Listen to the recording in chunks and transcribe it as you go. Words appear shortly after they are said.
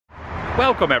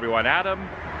Welcome everyone, Adam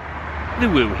the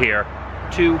Woo here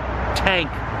to Tank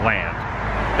Land.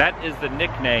 That is the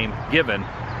nickname given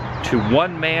to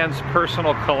one man's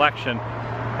personal collection,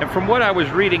 and from what I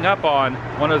was reading up on,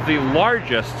 one of the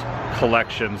largest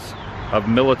collections of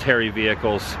military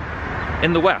vehicles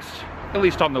in the West, at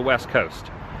least on the West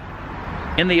Coast.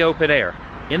 In the open air,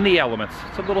 in the elements.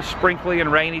 It's a little sprinkly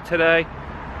and rainy today,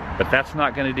 but that's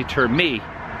not going to deter me,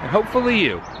 and hopefully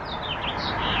you,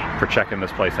 for checking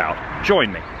this place out.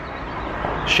 Join me,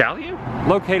 shall you?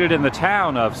 Located in the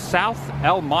town of South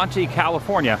El Monte,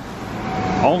 California,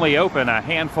 only open a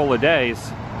handful of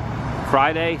days,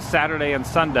 Friday, Saturday, and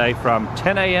Sunday from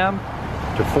 10 a.m.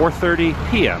 to 4:30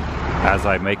 p.m. As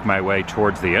I make my way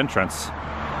towards the entrance,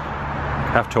 I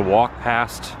have to walk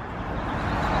past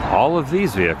all of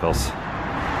these vehicles.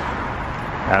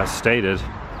 As stated,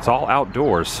 it's all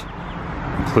outdoors,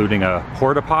 including a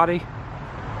porta potty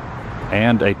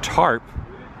and a tarp,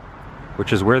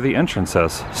 which is where the entrance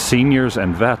is. Seniors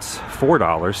and vets,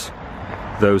 $4.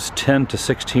 Those 10 to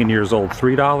 16 years old,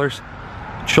 $3.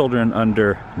 Children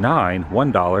under 9,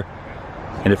 $1.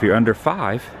 And if you're under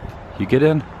 5, you get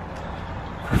in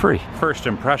for free. First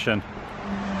impression,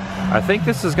 I think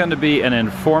this is going to be an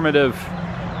informative,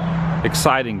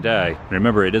 exciting day.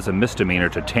 Remember, it is a misdemeanor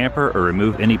to tamper or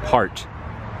remove any part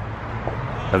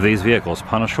of these vehicles,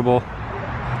 punishable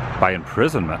by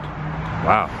imprisonment.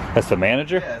 Wow, that's the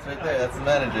manager? Yeah, it's right there, that's the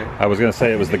manager. I was gonna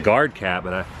say it was the guard cat,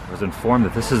 but I was informed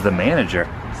that this is the manager.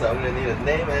 So I'm gonna need a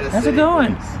name and a How's city, it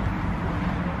going? please.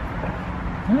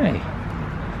 Hey.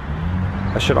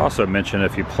 I should also mention,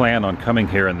 if you plan on coming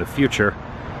here in the future,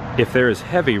 if there is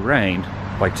heavy rain,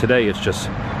 like today it's just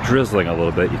drizzling a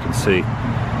little bit, you can see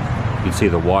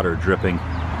the water dripping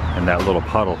in that little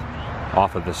puddle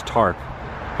off of this tarp.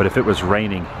 But if it was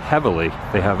raining heavily,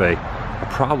 they have a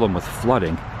problem with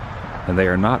flooding, and they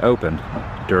are not open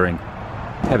during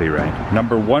heavy rain.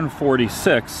 Number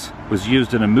 146 was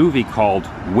used in a movie called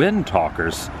Wind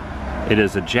Talkers. It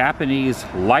is a Japanese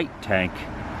light tank,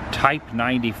 Type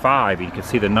 95. You can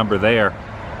see the number there.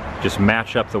 Just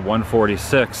match up the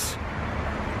 146.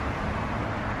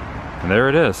 And there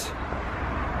it is.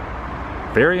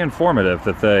 Very informative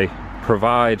that they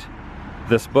provide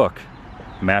this book.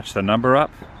 Match the number up,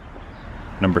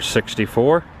 number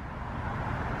 64,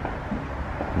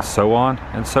 and so on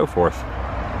and so forth.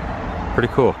 Pretty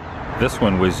cool. This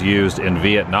one was used in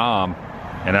Vietnam,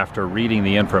 and after reading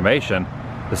the information,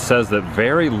 it says that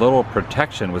very little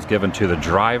protection was given to the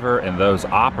driver and those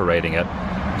operating it.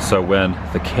 So when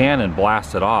the cannon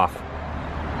blasted off,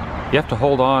 you have to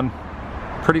hold on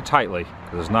pretty tightly,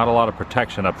 because there's not a lot of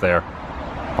protection up there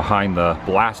behind the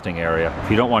blasting area.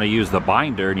 If you don't want to use the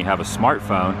binder and you have a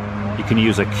smartphone, you can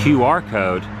use a QR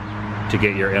code to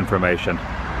get your information.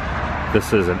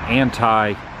 This is an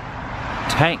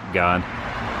anti-tank gun,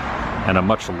 and a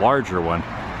much larger one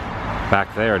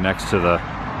back there next to the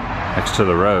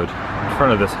road. In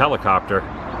front of this helicopter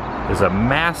is a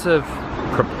massive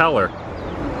propeller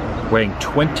weighing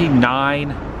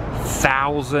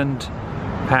 29,000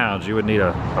 pounds. You would need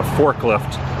a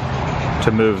forklift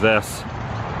to move this.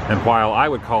 And while I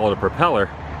would call it a propeller,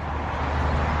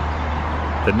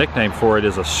 the nickname for it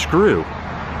is a screw.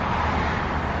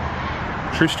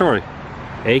 True story.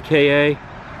 AKA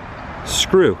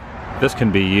screw. This can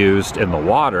be used in the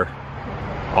water.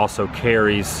 Also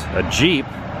carries a Jeep,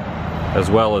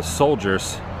 as well as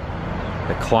soldiers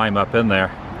that climb up in there.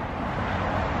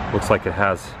 Looks like it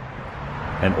has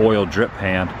an oil drip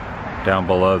pan down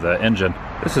below the engine.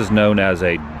 This is known as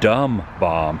a dumb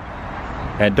bomb.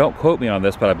 And don't quote me on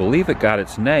this, but I believe it got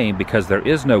its name because there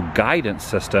is no guidance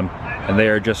system and they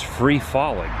are just free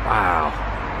falling. Wow.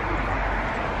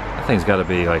 That thing's got to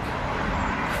be like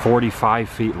 45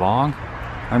 feet long,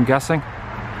 I'm guessing.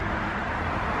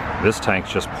 This tank's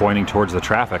just pointing towards the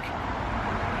traffic.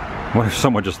 What if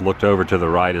someone just looked over to the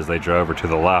right as they drove, or to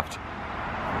the left,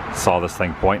 saw this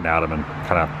thing pointing at them and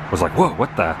kind of was like, whoa,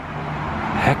 what the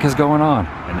heck is going on?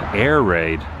 An air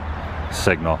raid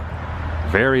signal.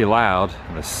 Very loud,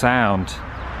 and the sound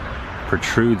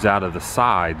protrudes out of the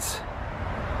sides.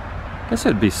 I guess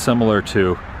it'd be similar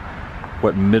to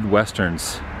what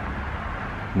Midwesterns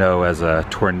know as a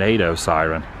tornado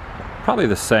siren. Probably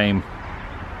the same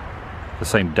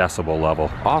decibel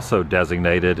level. Also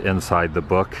designated inside the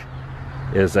book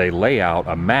is a layout,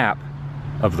 a map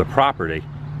of the property.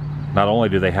 Not only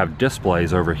do they have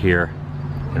displays over here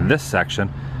in this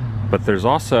section, but there's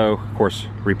also, of course,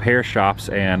 repair shops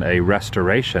and a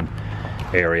restoration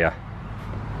area.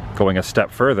 Going a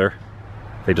step further,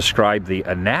 they describe the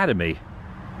anatomy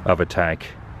of a tank.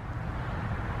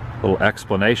 A little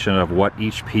explanation of what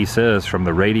each piece is, from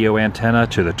the radio antenna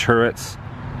to the turrets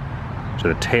to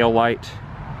the tail light,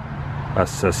 a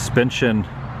suspension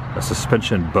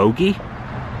bogey.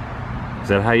 Is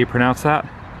that how you pronounce that?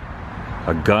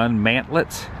 A gun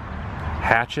mantlet,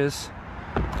 hatches.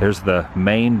 There's the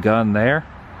main gun there.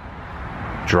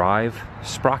 Drive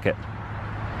sprocket.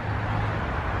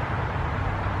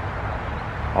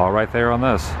 All right there on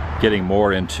this. Getting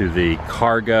more into the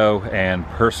cargo and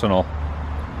personal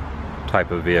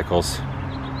type of vehicles.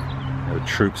 The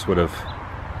troops would have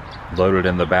loaded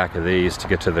in the back of these to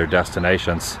get to their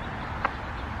destinations.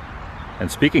 And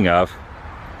speaking of,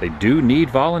 they do need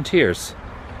volunteers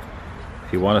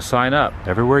if you want to sign up.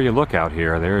 Everywhere you look out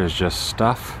here, there is just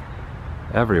stuff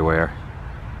everywhere.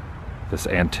 This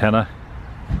antenna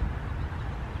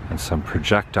and some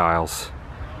projectiles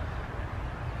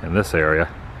in this area.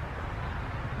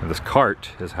 And this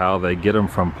cart is how they get them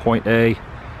from point A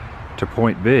to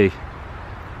point B.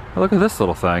 Look at this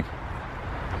little thing.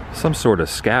 Some sort of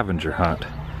scavenger hunt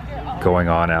going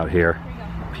on out here.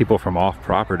 People from off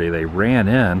property, they ran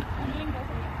in,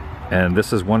 and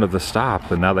this is one of the stops,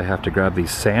 and now they have to grab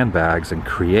these sandbags and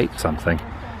create something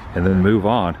and then move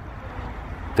on.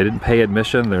 They didn't pay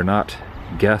admission, they're not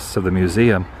guests of the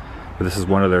museum, but this is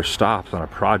one of their stops on a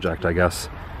project, I guess,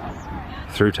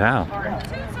 through town.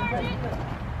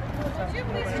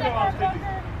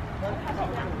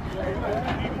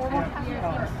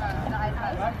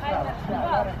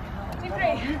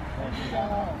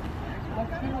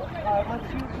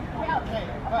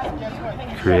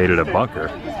 Created a bunker.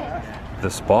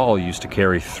 This ball used to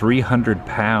carry 300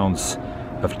 pounds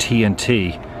of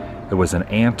TNT. It was an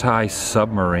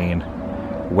anti-submarine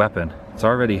weapon. It's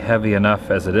already heavy enough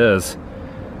as it is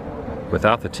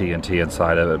without the TNT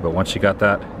inside of it, but once you got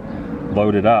that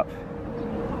loaded up,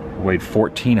 it weighed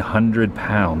 1,400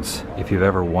 pounds. If you've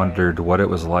ever wondered what it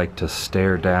was like to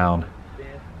stare down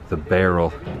the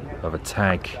barrel of a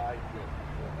tank,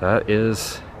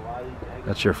 that's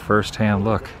your first-hand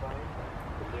look.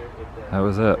 That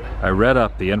was it. I read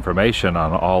up the information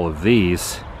on all of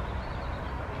these,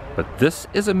 but this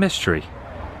is a mystery.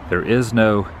 There is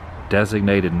no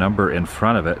designated number in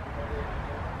front of it.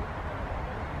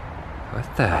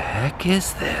 What the heck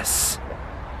is this?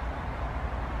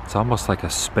 It's almost like a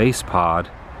space pod.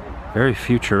 Very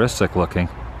futuristic looking.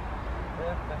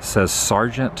 It says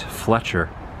Sergeant Fletcher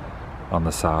on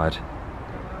the side.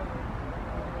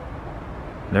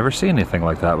 Never seen anything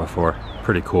like that before.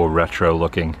 Pretty cool retro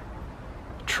looking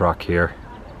truck here.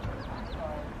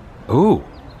 Ooh!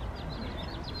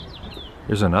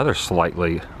 Here's another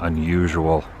slightly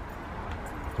unusual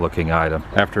looking item.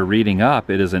 After reading up,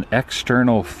 it is an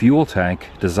external fuel tank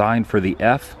designed for the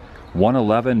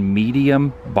F-111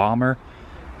 medium bomber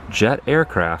jet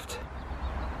aircraft.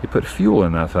 You put fuel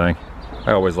in that thing.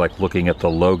 I always like looking at the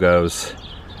logos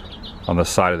on the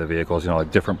side of the vehicles, you know,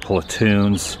 like different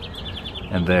platoons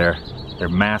and their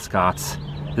mascots.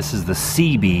 This is the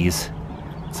Seabees.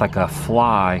 It's like a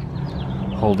fly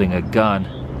holding a gun,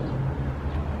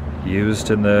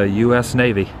 used in the U.S.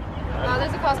 Navy.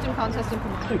 There's a costume contest in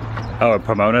Pomona. Oh, in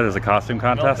Pomona there's a costume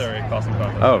contest? Military costume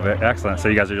contest. Oh, very excellent. So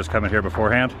you guys are just coming here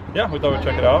beforehand? Yeah, we thought we'd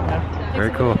check it out. Yeah.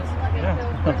 Very cool.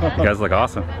 Yeah. You guys look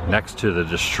awesome. Next to the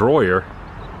destroyer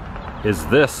is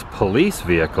this police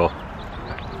vehicle,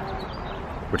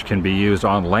 which can be used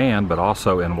on land but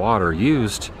also in water,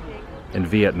 used in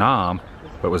Vietnam,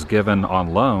 but was given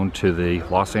on loan to the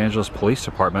Los Angeles Police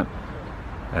Department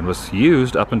and was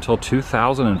used up until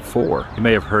 2004. You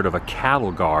may have heard of a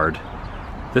cattle guard.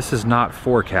 This is not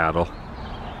for cattle,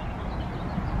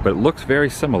 but it looks very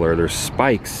similar. There's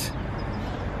spikes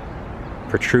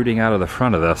protruding out of the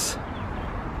front of this.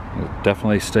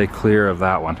 Definitely stay clear of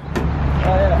that one.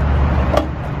 Oh yeah.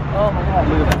 Oh my God,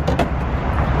 look at that.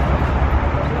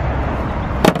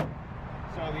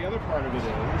 So the other part of it is,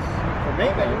 for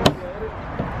maintenance,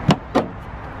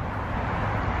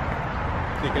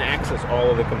 you can access all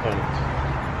of the components.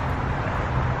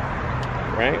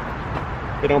 Right?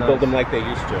 They don't build them like they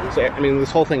used to. So, I mean,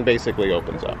 this whole thing basically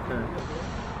opens up.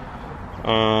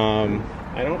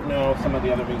 I don't know if some of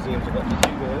the other museums are going to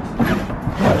do this.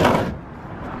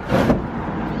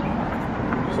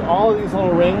 So all of these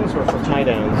little rings are for tie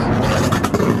downs.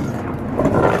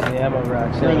 The ammo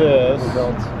racks. For this.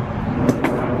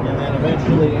 And then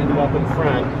eventually ended up in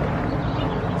front.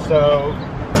 So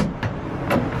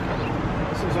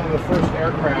this is on the first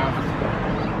aircraft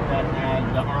that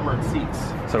had the armored seats.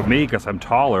 So me, because I'm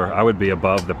taller, I would be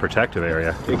above the protective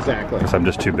area. Exactly. Because I'm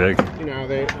just too big. You know,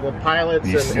 the pilots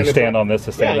You stand on this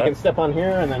to stand Yeah, up? you can step on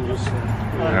here and then just,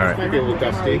 right. It's maybe a little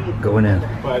dusty, Going in.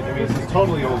 but I mean, this is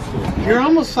totally old school. You're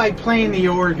almost like playing the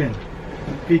organ.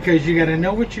 because you got to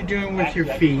know what you're doing with your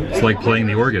feet. It's like playing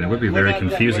the organ. It would be very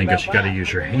confusing because you got to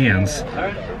use your hands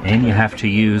and you have to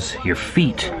use your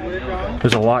feet.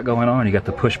 There's a lot going on. You got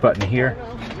the push button here.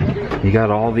 You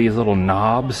got all these little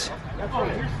knobs.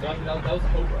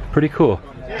 Pretty cool.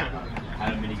 Yeah.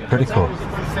 Pretty cool. This is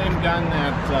the same gun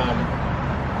that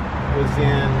was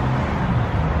in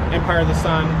Empire of the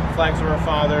Sun, Flags of Our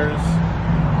Fathers,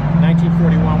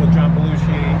 1941 with John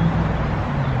Belushi.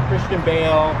 Christian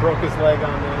Bale broke his leg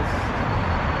on this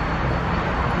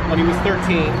when he was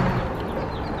 13.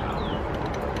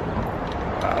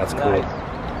 Wow, that's cool.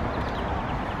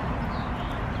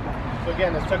 So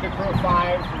again, this took a crew of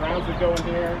 5. The rounds would go in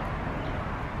here.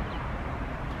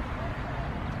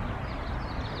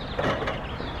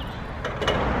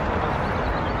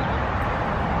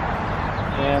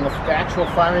 And the actual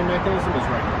firing mechanism is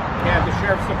right here. Yeah, the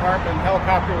sheriff's department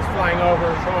helicopter was flying over,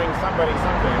 showing somebody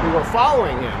something. We were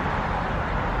following him,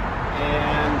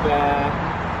 and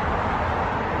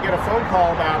we get a phone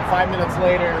call about 5 minutes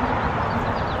later.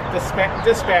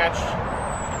 Dispatch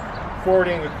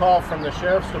forwarding a call from the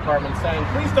sheriff's department saying,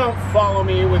 "Please don't follow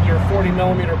me with your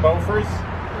 40mm Bofors."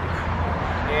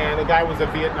 And the guy was a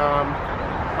Vietnam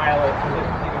pilot,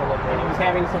 and he was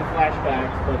having some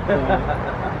flashbacks,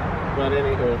 but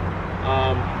anywho.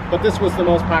 But this was the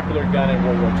most popular gun in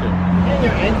World War II. And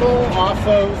your ankle off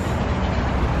of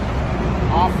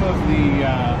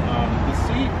the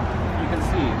seat, you can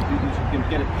see you can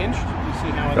get it pinched. You see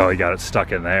how it's... Oh, you got it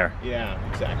stuck in there. Yeah,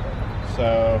 exactly.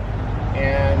 So,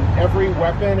 and every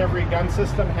weapon, every gun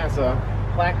system has a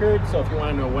placard. So if you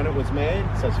want to know when it was made,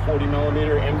 it says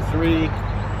 40mm M3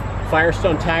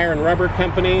 Firestone Tire and Rubber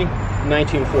Company,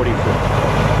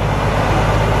 1944.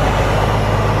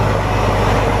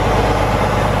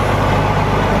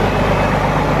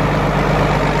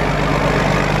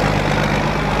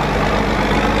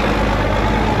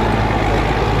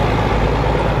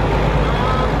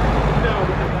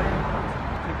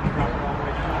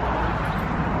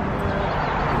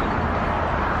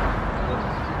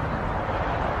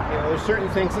 Certain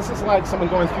things, this is like someone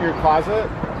going through your closet.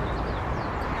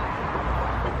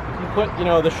 You put, you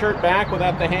know, the shirt back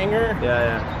without the hanger.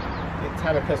 Yeah. It's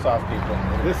how to piss off people.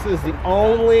 This is the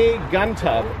only gun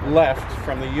tub left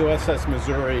from the USS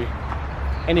Missouri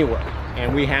anywhere,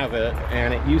 and we have it.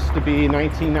 And it used to be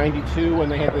 1992 when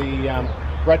they had the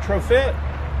retrofit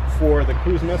for the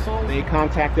cruise missile. They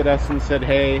contacted us and said,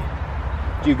 "Hey,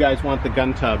 do you guys want the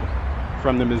gun tub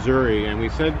from the Missouri?" And we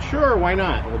said, "Sure, why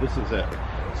not?" Well, this is it.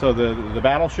 So the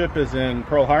battleship is in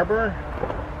Pearl Harbor,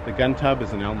 the gun tub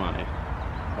is in El Monte.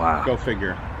 Wow. Go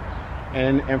figure.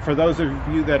 And for those of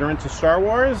you that are into Star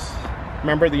Wars,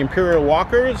 remember the Imperial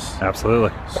Walkers?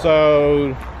 Absolutely.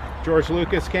 So George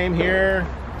Lucas came here,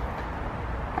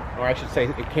 or I should say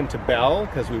it came to Bell,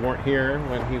 because we weren't here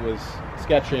when he was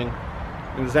sketching.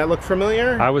 And does that look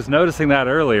familiar? I was noticing that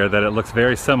earlier, that it looks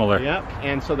very similar. Yep,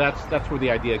 and so that's where the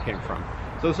idea came from.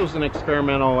 So this was an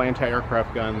experimental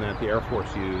anti-aircraft gun that the Air Force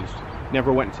used.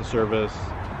 Never went into service,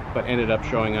 but ended up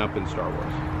showing up in Star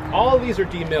Wars. All of these are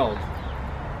demilled,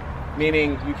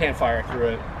 meaning you can't fire through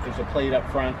it. There's a plate up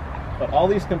front, but all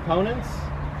these components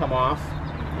come off.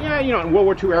 Yeah, you know, in World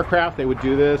War II aircraft, they would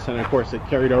do this, and of course it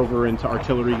carried over into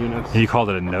artillery units. You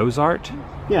called it a nose art?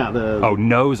 Yeah, Oh,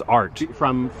 nose art.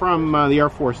 From the Air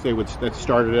Force, that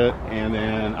started it, and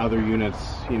then other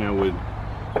units, you know,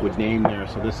 would name there.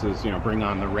 So this is, you know, Bring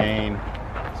on the Rain.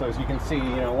 So as you can see,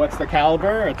 you know, what's the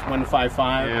caliber? It's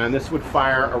 .155, and this would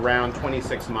fire around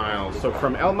 26 miles. So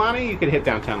from El Monte, you could hit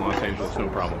downtown Los Angeles, no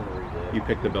problem. You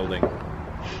pick the building.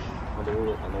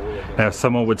 Now, if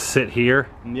someone would sit here.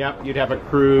 Yep, you'd have a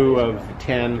crew of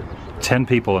 10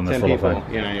 people in this 10 little people.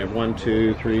 thing. Yeah, you have 1,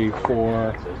 2, 3,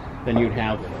 4. Then you'd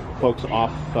have folks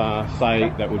off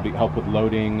site that would help with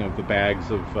loading of the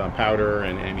bags of powder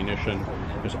and ammunition.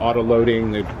 There's auto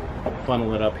loading. They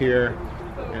funnel it up here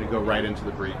and it'd go right into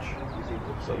the breech.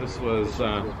 So this was,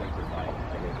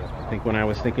 I think, when I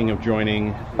was thinking of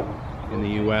joining in the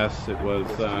U.S., it was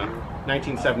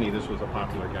 1970. This was a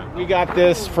popular gun. We got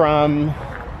this from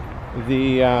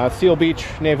the Seal Beach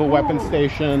Naval Weapons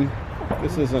Station.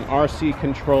 This is an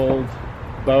RC-controlled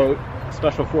boat.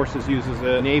 Special Forces uses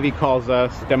it. Navy calls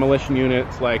us, demolition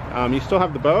units, like, you still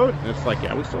have the boat? And it's like,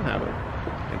 yeah, we still have it.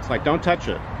 It's like, don't touch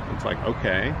it. It's like,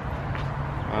 okay.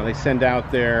 They send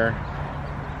out their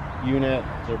unit,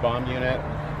 their bomb unit.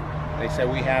 They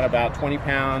said we had about 20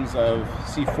 pounds of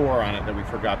C4 on it that we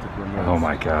forgot to remove. Oh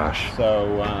my gosh.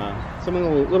 So some of the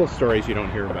little stories you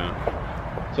don't hear about.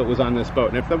 So it was on this boat,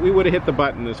 and if we would have hit the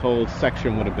button, this whole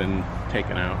section would have been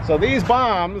taken out. So these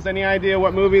bombs, any idea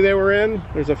what movie they were in?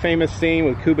 There's a famous scene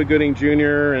with Cuba Gooding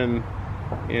Jr. and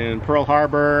in Pearl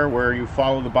Harbor, where you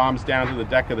follow the bombs down to the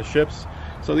deck of the ships.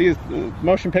 So these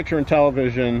motion picture and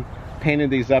television painted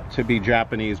these up to be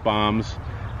Japanese bombs,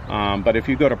 but if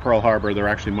you go to Pearl Harbor, they're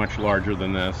actually much larger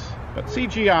than this. But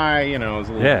CGI, you know, is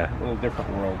a little different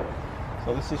world.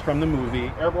 So this is from the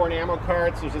movie. Airborne ammo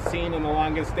carts. There's a scene in The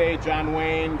Longest Day. John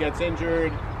Wayne gets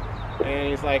injured, and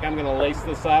he's like, I'm gonna lace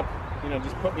this up, you know,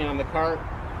 just put me on the cart.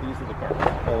 These are the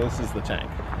carts. Oh, this is the tank.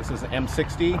 This is an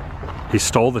M60. He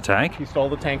stole the tank? He stole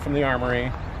the tank from the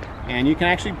armory. And you can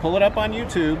actually pull it up on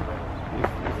YouTube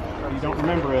if you don't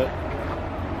remember it.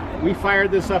 We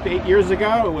fired this up 8 years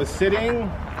ago. It was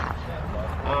sitting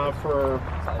for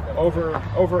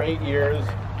over 8 years.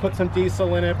 Put some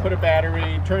diesel in it, put a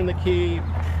battery, turned the key,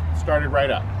 started right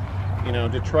up. You know,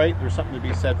 Detroit, there's something to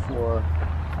be said for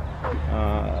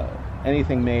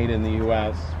anything made in the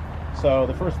US. So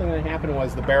the first thing that happened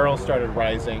was the barrel started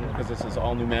rising, because this is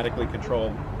all pneumatically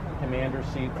controlled. Commander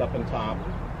seats up and top.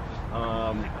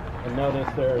 And notice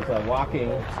there's a locking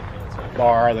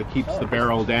bar that keeps the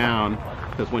barrel down,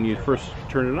 because when you first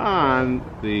turn it on,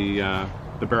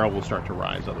 the barrel will start to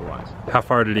rise otherwise. How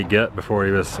far did he get before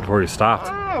he stopped?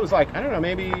 It was like, I don't know,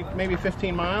 maybe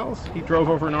 15 miles. He drove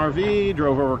over an RV,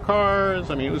 drove over cars.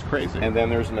 I mean, it was crazy. And then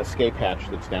there's an escape hatch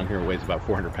that's down here, weighs about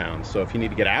 400 pounds. So if you need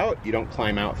to get out, you don't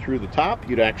climb out through the top.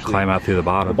 You'd actually climb out through the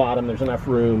bottom. The bottom, there's enough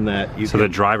room that you. So the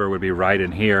driver would be right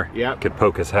in here. Yep. Could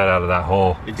poke his head out of that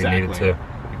hole if he needed to.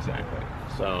 Exactly.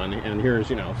 So and here's,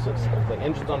 you know, so the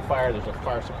engine's on fire. There's a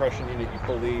fire suppression unit. You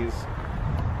pull these.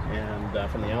 And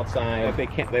from the outside,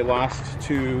 they lost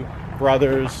 2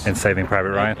 brothers. In Saving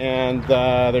Private Ryan? And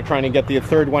they're trying to get the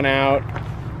third one out,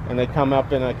 and they come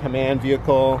up in a command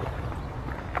vehicle,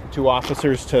 2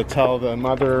 officers to tell the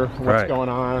mother what's going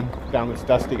on down this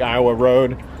dusty Iowa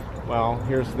road. Well,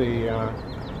 here's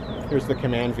the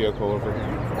command vehicle over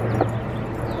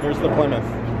here. Here's the Plymouth.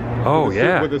 Oh,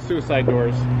 with the suicide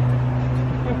doors.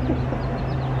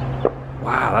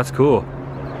 Wow, that's cool.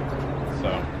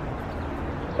 So.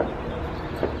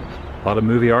 A lot of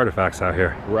movie artifacts out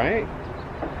here. Right?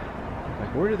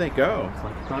 Like, where do they go? It's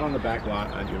like, it's not on the back lot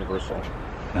at Universal.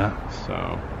 No.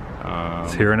 So,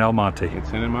 it's here in El Monte. It's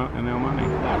in El Monte.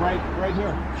 Yeah, right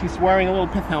here. She's wearing a little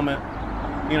pith helmet,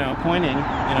 you know, pointing, you know,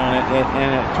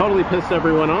 and it totally pissed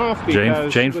everyone off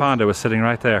because Jane Fonda was sitting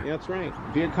right there. Yeah, that's right.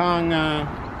 Viet Cong,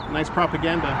 nice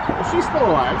propaganda. Well, she's still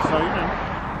alive, so, you know.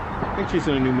 I think she's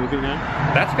in a new movie now.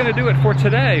 That's going to do it for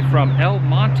today from El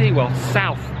Monte, well,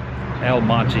 South El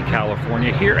Monte,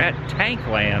 California, here at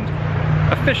Tankland,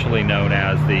 officially known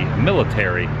as the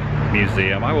Military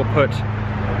Museum. I will put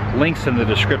links in the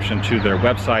description to their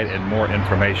website and more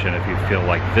information if you feel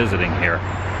like visiting here.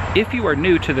 If you are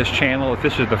new to this channel, if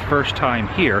this is the first time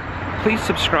here, please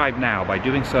subscribe now. By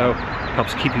doing so,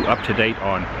 helps keep you up to date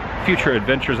on future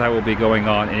adventures I will be going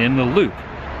on and in the loop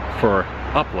for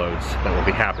uploads that will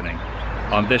be happening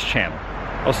on this channel.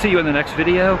 I'll see you in the next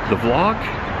video. The vlog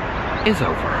is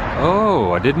over.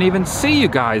 Oh, I didn't even see you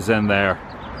guys in there.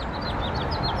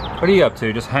 What are you up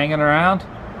to? Just hanging around?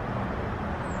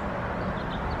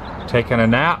 Taking a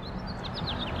nap?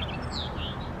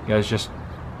 You guys just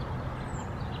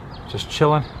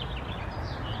chilling?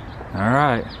 All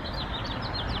right.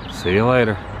 See you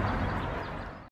later.